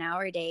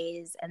 10-hour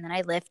days, and then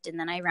I lift, and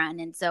then I run.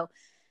 And so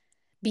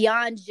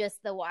beyond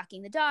just the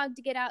walking the dog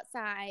to get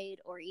outside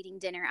or eating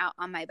dinner out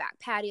on my back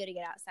patio to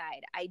get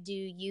outside, I do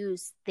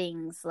use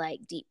things like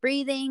deep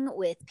breathing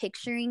with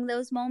picturing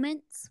those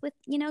moments with,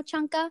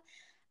 Chunka.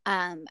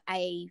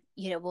 I,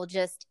 will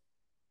just,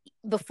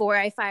 before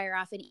I fire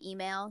off an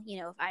email,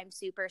 if I'm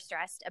super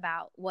stressed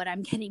about what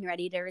I'm getting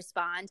ready to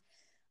respond,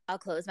 I'll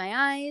close my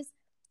eyes,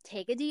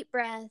 take a deep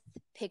breath,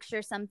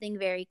 picture something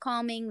very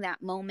calming,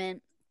 that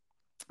moment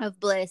of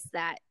bliss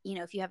that, you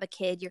know, if you have a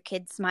kid, your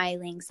kid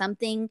smiling,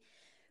 something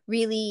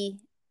really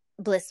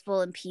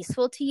blissful and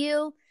peaceful to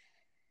you.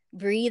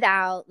 Breathe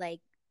out,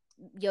 like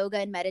yoga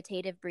and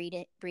meditative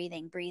breathing.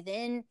 Breathe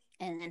in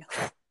and then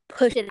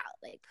push it out,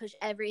 like push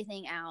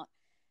everything out,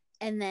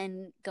 and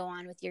then go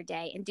on with your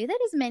day. And do that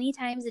as many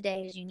times a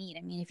day as you need.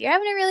 I mean, if you're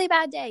having a really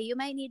bad day, you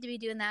might need to be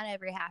doing that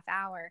every half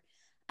hour.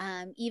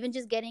 Even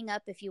just getting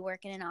up, if you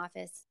work in an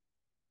office.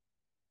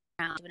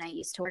 When I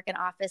used to work in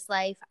office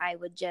life, I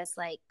would just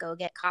like go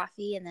get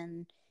coffee and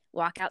then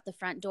walk out the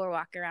front door,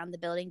 walk around the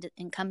building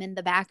and come in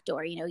the back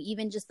door. You know,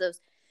 even just those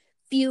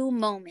few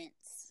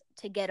moments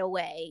to get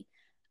away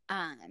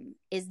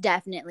is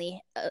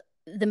definitely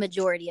the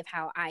majority of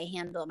how I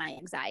handle my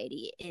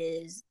anxiety.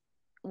 Is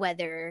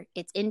whether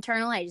it's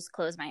internal, I just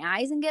close my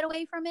eyes and get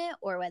away from it,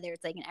 or whether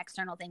it's like an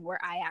external thing where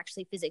I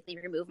actually physically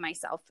remove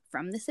myself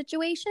from the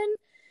situation.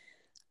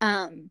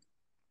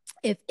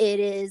 If it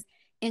is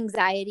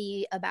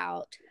anxiety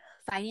about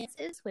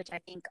finances, which I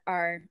think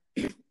are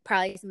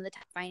probably some of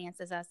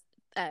the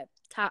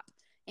top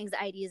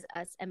anxieties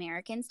us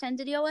Americans tend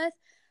to deal with,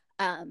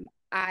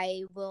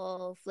 I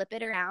will flip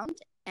it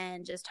around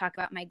and just talk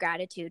about my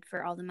gratitude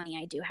for all the money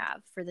I do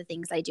have, for the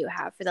things I do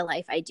have, for the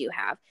life I do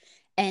have.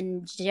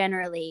 And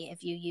generally,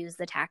 if you use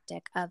the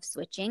tactic of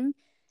switching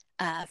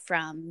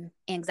from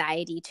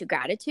anxiety to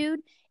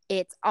gratitude,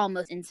 it's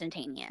almost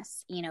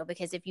instantaneous, you know,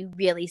 because if you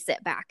really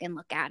sit back and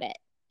look at it,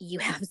 you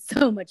have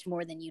so much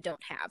more than you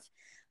don't have.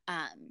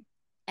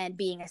 And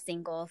being a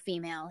single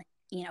female,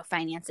 you know,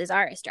 finances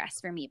are a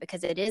stress for me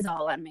because it is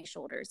all on my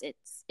shoulders.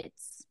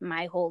 It's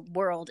my whole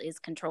world is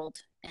controlled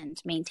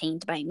and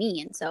maintained by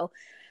me. And so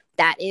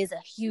that is a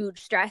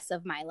huge stress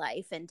of my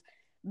life. And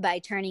by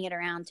turning it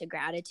around to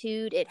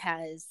gratitude, it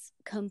has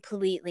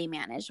completely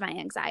managed my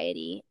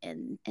anxiety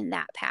in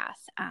that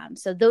path.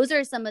 So those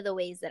are some of the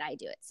ways that I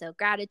do it. So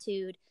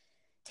gratitude,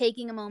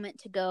 taking a moment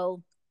to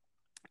go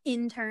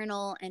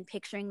internal and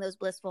picturing those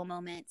blissful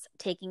moments,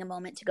 taking a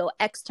moment to go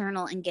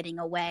external and getting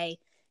away,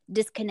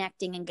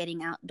 disconnecting and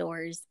getting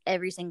outdoors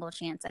every single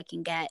chance I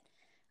can get.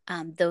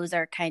 Those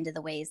are kind of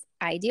the ways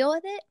I deal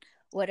with it.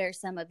 What are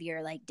some of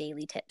your like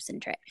daily tips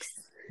and tricks?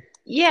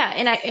 Yeah,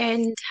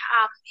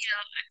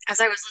 as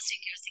I was listening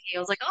to you, I was thinking, I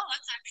was like, oh,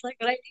 that's actually a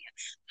good idea,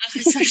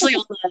 especially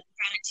on the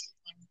gratitude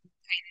one,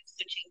 kind of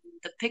switching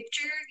the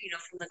picture,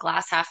 from the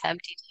glass half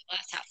empty to the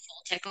glass half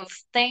full type of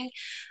thing,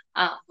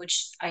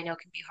 which I know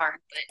can be hard,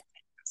 but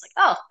I was like,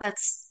 oh,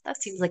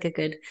 that seems like a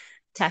good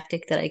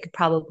tactic that I could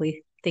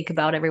probably think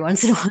about every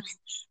once in a while.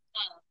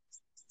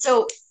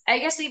 So I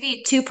guess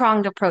maybe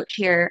two-pronged approach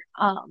here,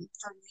 for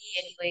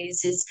me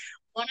anyways, is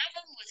one of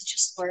them was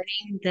just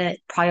learning that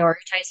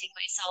prioritizing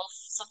myself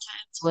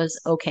sometimes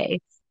was okay.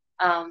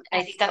 And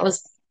I think that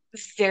was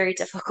very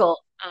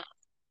difficult.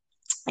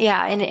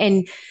 Yeah,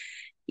 and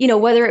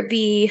whether it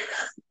be,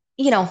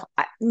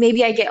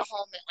 maybe I get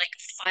home at like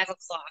 5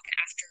 o'clock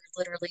after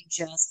literally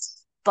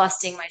just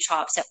busting my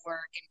chops at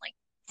work and like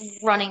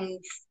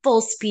running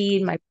full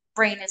speed. My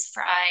brain is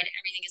fried,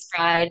 everything is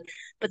fried.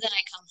 But then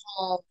I come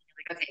home,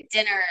 like, okay,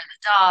 dinner,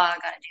 the dog,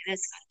 gotta do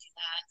this, gotta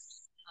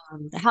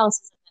do that. The house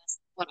is a mess,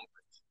 whatever.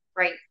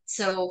 Right.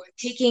 So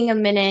taking a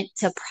minute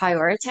to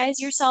prioritize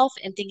yourself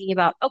and thinking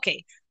about,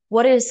 okay,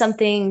 what is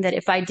something that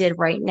if I did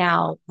right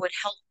now would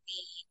help me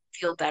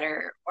feel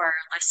better or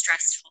less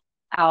stressed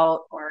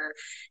out, or,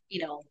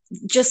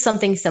 just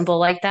something simple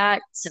like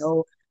that.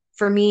 So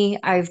for me,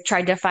 I've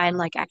tried to find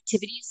like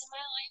activities in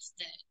my life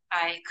that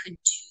I could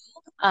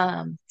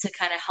do, to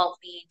kind of help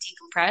me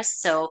decompress.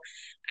 So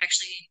I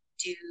actually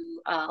do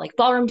like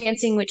ballroom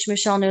dancing, which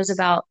Michelle knows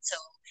about. So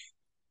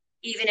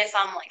even if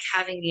I'm like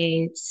having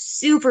a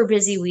super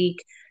busy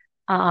week,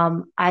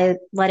 I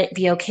let it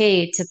be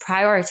okay to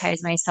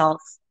prioritize myself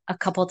a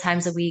couple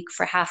times a week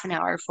for half an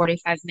hour,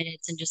 45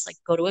 minutes, and just like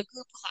go to a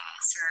group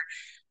class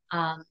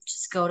or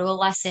just go to a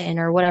lesson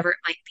or whatever it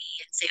might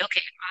be, and say,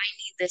 okay, I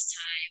need this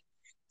time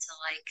to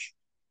like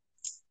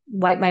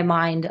wipe my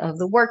mind of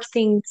the work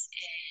things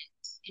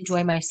and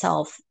enjoy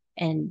myself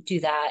and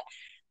do that.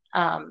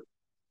 Um,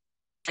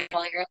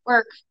 while you're at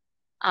work,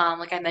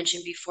 like I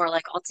mentioned before,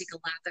 like I'll take a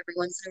lap every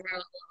once in a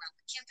while around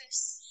the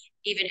campus,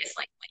 even if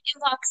like my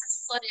inbox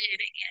is flooded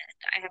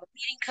and I have a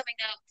meeting coming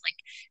up. Like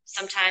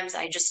sometimes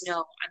I just know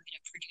I'm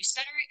going to produce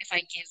better if I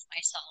give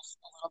myself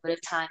a little bit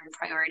of time and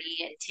priority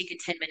and take a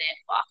 10-minute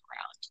walk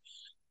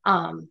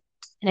around.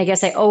 And I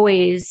guess I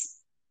always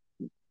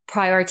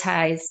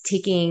prioritize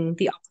taking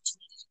the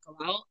opportunity to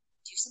go out,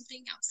 do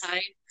something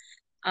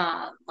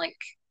outside. Like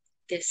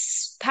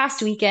this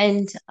past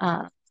weekend,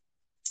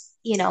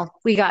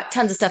 we got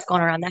tons of stuff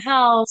going around the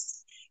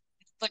house,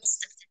 a bunch of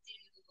stuff to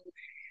do.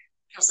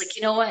 I was like,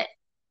 you know what?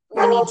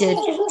 We need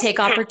to take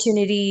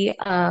opportunity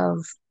of,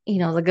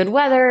 the good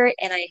weather,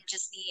 and I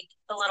just need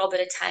a little bit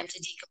of time to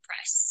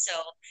decompress. So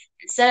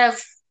instead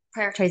of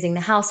prioritizing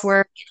the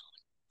housework,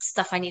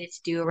 stuff I needed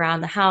to do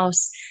around the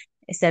house,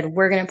 I said,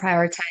 we're going to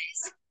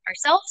prioritize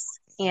ourselves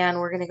and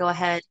we're going to go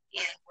ahead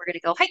and we're going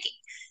to go hiking.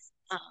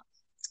 Um,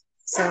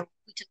 So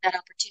we took that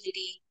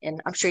opportunity,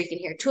 and I'm sure you can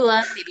hear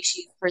Tula. Maybe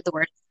she heard the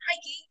word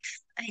hiking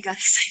and he got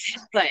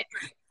excited, but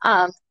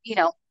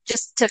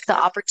just took the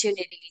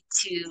opportunity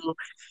to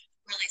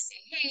really say,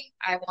 hey,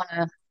 I want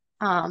to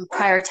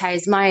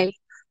prioritize my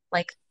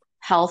like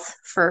health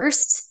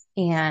first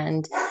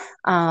and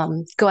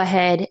go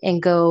ahead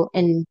and go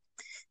and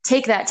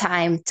take that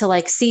time to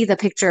like see the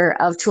picture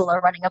of Tula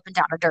running up and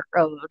down a dirt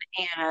road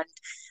and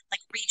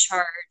like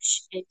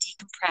recharge and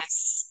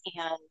decompress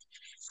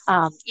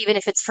and even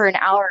if it's for an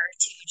hour or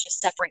two,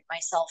 just separate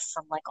myself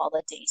from like all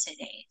the day to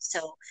day.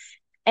 So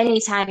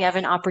anytime you have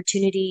an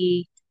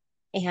opportunity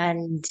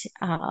and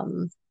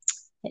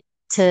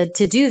to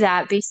do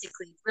that,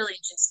 basically really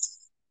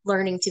just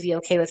learning to be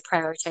okay with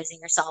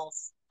prioritizing yourself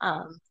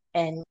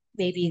and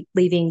maybe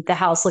leaving the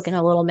house looking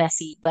a little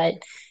messy, but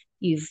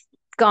you've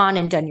gone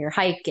and done your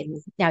hike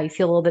and now you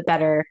feel a little bit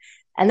better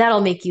and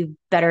that'll make you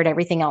better at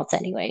everything else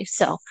anyway.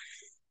 So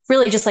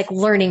really just like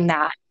learning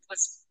that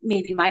was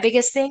maybe my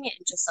biggest thing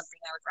and just something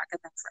I would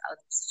recommend for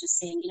others. Just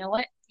saying, you know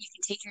what, you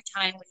can take your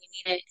time when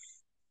you need it,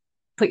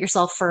 put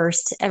yourself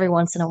first every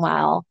once in a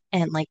while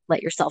and like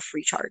let yourself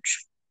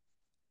recharge.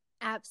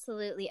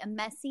 Absolutely. A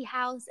messy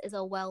house is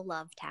a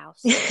well-loved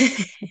house.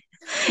 Yep.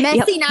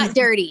 Messy, not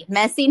dirty.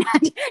 Messy,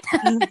 not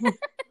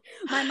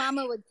my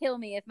mama would kill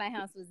me if my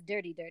house was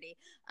dirty.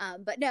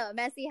 But no, a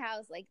messy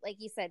house, like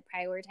you said,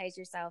 prioritize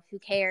yourself. Who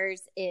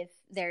cares if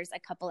there's a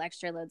couple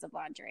extra loads of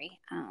laundry?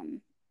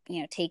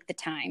 Take the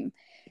time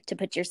to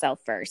put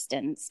yourself first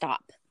and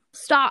stop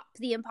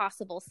the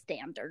impossible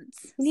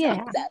standards.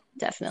 Yeah,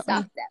 definitely.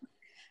 Stop them.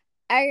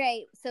 All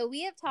right. So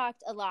we have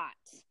talked a lot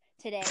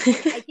today.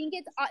 I think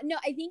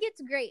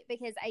it's great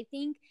because I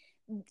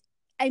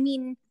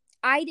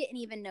didn't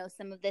even know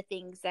some of the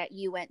things that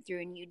you went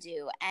through and you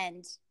do.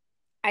 And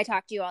I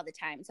talk to you all the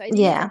time. So I think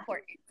it's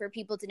important for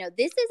people to know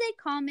this is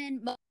a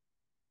common,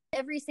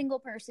 every single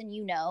person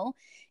you know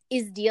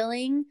is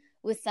dealing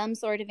with some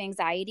sort of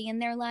anxiety in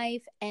their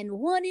life. And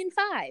 1 in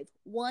 5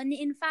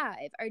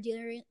 are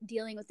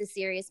dealing with a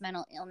serious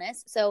mental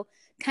illness. So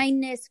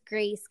kindness,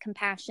 grace,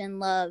 compassion,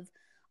 love,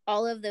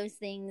 all of those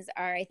things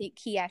are, I think,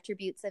 key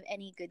attributes of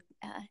any good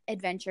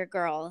adventure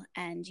girl.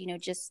 And,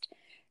 just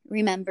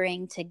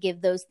remembering to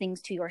give those things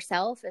to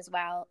yourself as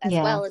well as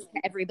to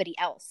everybody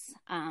else,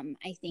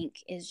 I think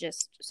is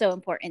just so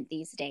important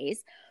these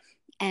days.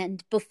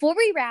 And before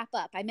we wrap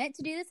up, I meant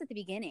to do this at the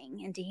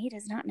beginning, and Dee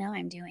does not know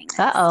I'm doing this.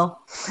 Uh-oh.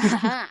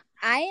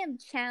 I am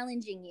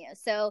challenging you.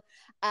 So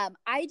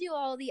I do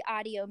all the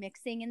audio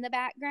mixing in the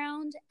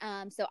background.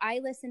 So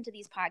I listen to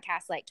these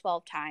podcasts like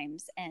 12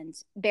 times, and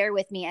bear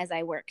with me as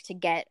I work to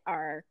get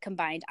our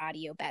combined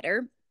audio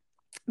better.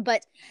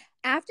 But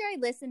after I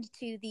listened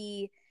to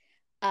the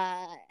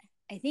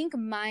I think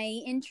my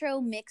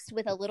intro mixed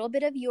with a little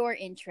bit of your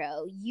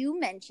intro, you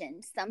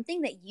mentioned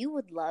something that you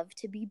would love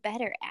to be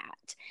better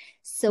at.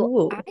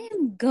 So I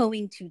am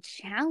going to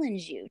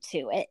challenge you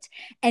to it.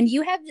 And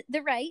you have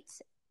the right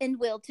and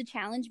will to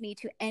challenge me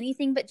to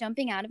anything but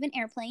jumping out of an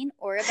airplane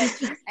or a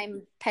bungee.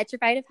 I'm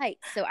petrified of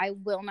heights, so I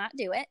will not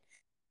do it.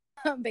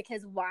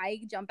 Because why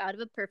jump out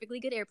of a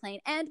perfectly good airplane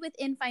and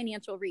within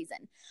financial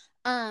reason?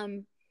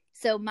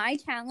 So my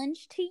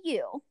challenge to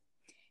you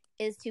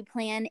is to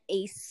plan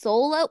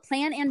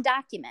and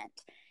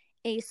document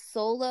a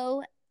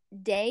solo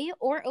day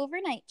or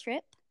overnight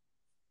trip.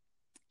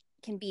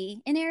 Can be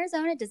in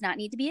Arizona. It does not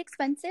need to be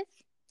expensive.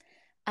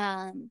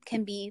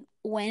 Can be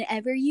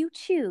whenever you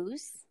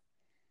choose.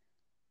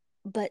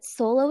 But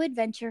solo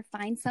adventure,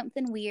 find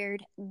something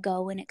weird,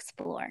 go and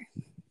explore.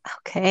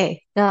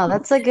 Okay. No,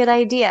 that's a good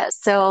idea.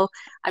 So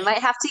I might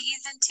have to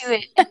ease into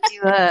it and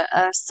do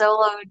a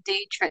solo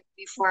day trip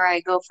before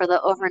I go for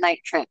the overnight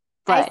trip.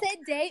 But I said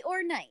day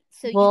or night.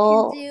 So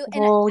we'll you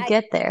can do. We'll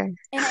get there.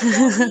 And I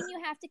don't mean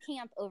you have to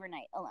camp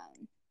overnight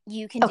alone.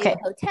 You can do a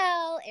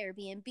hotel,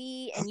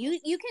 Airbnb, and you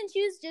can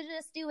choose to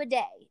just do a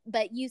day.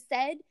 But you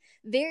said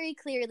very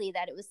clearly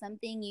that it was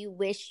something you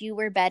wish you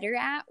were better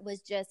at,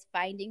 was just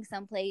finding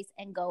someplace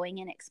and going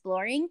and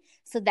exploring.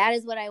 So that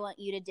is what I want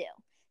you to do.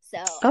 So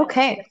I want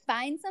you to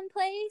find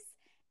someplace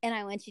and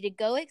I want you to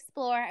go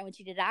explore. I want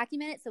you to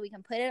document it so we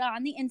can put it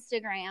on the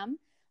Instagram,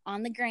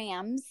 on the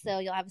grams. So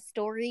you'll have a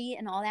story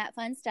and all that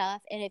fun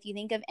stuff. And if you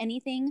think of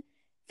anything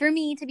for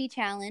me to be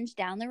challenged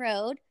down the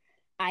road,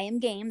 I am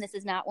game. This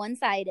is not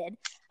one-sided.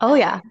 Oh,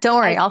 yeah. Don't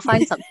worry. I'll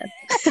find something.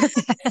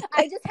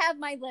 I just have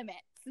my limits.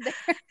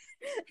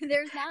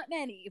 There's not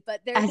many,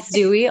 but there's... As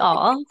do we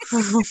all.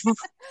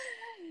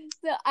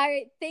 So, all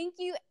right. Thank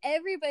you,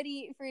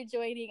 everybody, for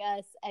joining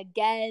us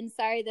again.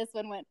 Sorry this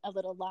one went a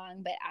little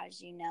long, but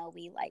as you know,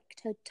 we like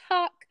to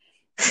talk.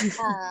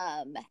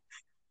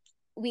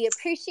 We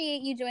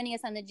appreciate you joining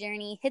us on the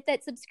journey. Hit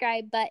that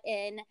subscribe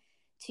button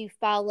to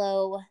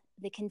follow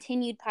the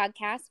continued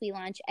podcast. We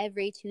launch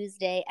every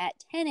Tuesday at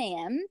 10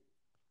 a.m.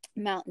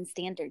 Mountain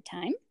Standard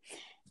Time.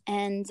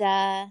 And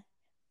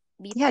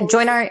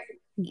join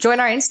Join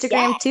our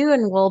Instagram Yes. too,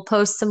 and we'll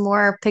post some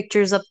more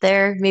pictures up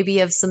there,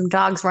 maybe of some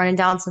dogs running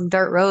down some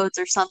dirt roads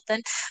or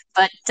something.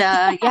 But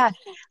yeah, And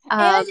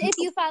um, if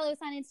you follow us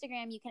on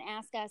Instagram, you can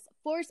ask us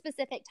for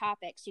specific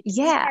topics. You can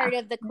be yeah, part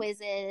of the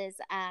quizzes,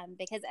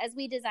 because as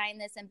we design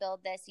this and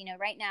build this,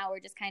 right now we're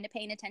just kind of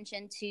paying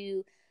attention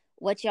to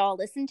what y'all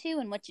listen to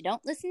and what you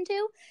don't listen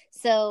to.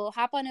 So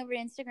hop on over to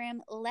Instagram.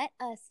 Let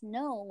us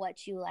know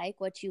what you like,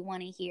 what you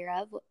want to hear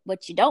of,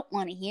 what you don't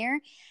want to hear.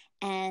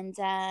 And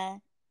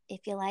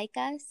if you like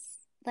us,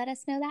 let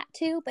us know that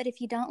too. But if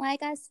you don't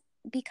like us,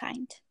 be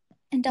kind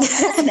and don't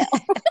let us know.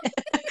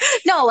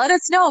 no, let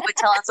us know, but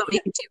tell us what we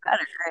can do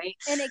better, right?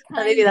 In a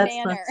Maybe kind that's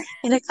the manner.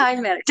 in a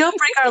kind manner. Don't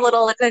break our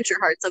little adventure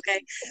hearts,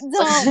 okay?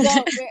 So,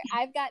 Don't.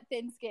 I've got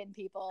thin skin,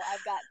 people.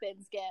 I've got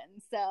thin skin.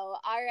 So,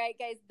 all right,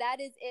 guys, that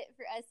is it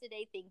for us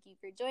today. Thank you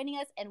for joining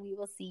us, and we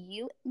will see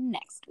you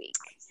next week.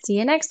 see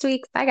you next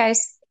week. Bye,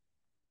 guys.